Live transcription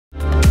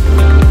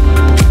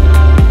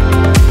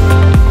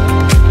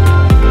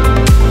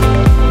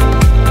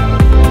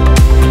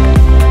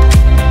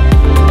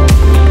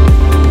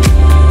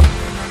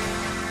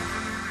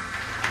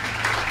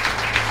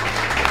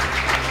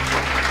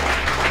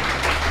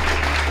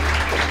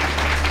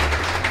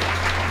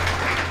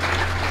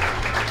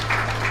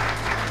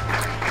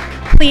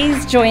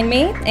Please join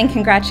me in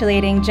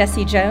congratulating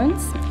Jessie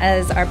Jones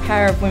as our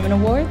Power of Women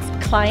Awards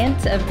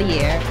Client of the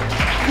Year.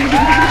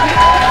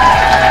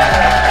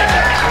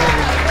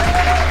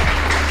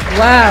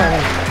 Wow.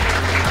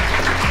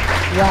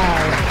 Wow.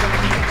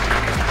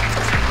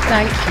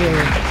 Thank you.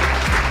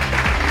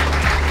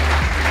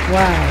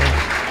 Wow.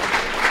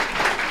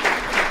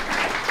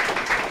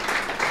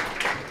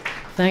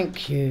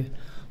 Thank you.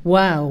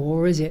 Wow,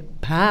 or is it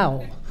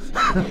pow?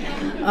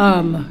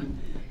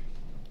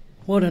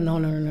 What an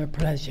honour and a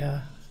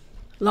pleasure.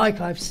 Like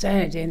I've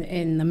said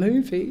in the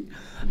movie,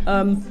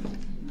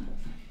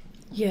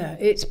 yeah,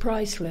 it's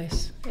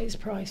priceless. It's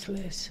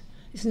priceless.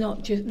 It's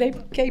not just, they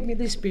gave me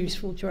this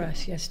beautiful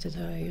dress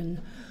yesterday,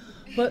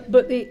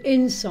 but the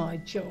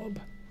inside job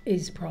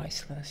is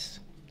priceless.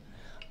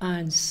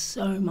 And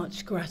so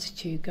much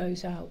gratitude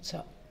goes out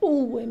to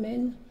all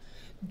women,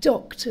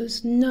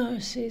 doctors,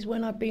 nurses,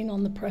 when I've been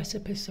on the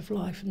precipice of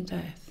life and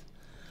death.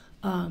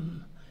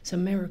 It's a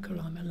miracle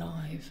I'm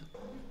alive.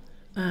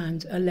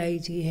 And a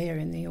lady here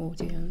in the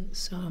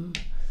audience,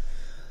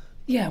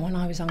 yeah, when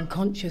I was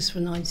unconscious for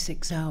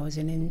 96 hours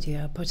in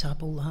India, put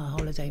up all her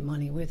holiday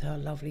money with her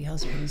lovely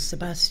husband,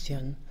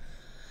 Sebastian.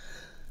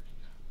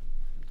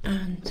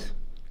 And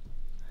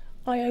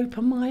I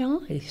opened my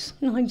eyes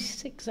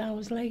 96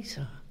 hours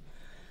later.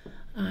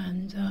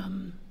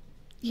 And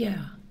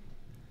yeah,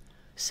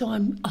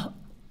 so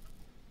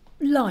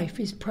life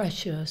is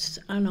precious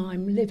and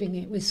I'm living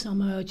it with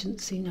some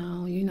urgency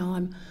now. You know,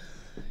 I'm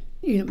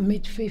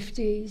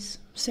mid-50s,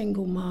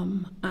 single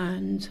mum,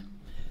 and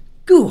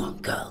go on,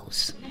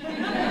 girls.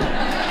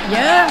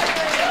 Yeah?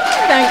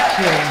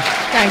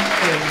 Thank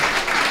you,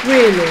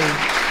 really.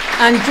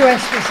 And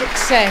Dress for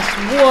Success,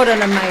 what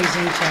an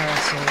amazing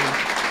charity,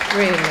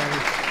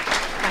 really.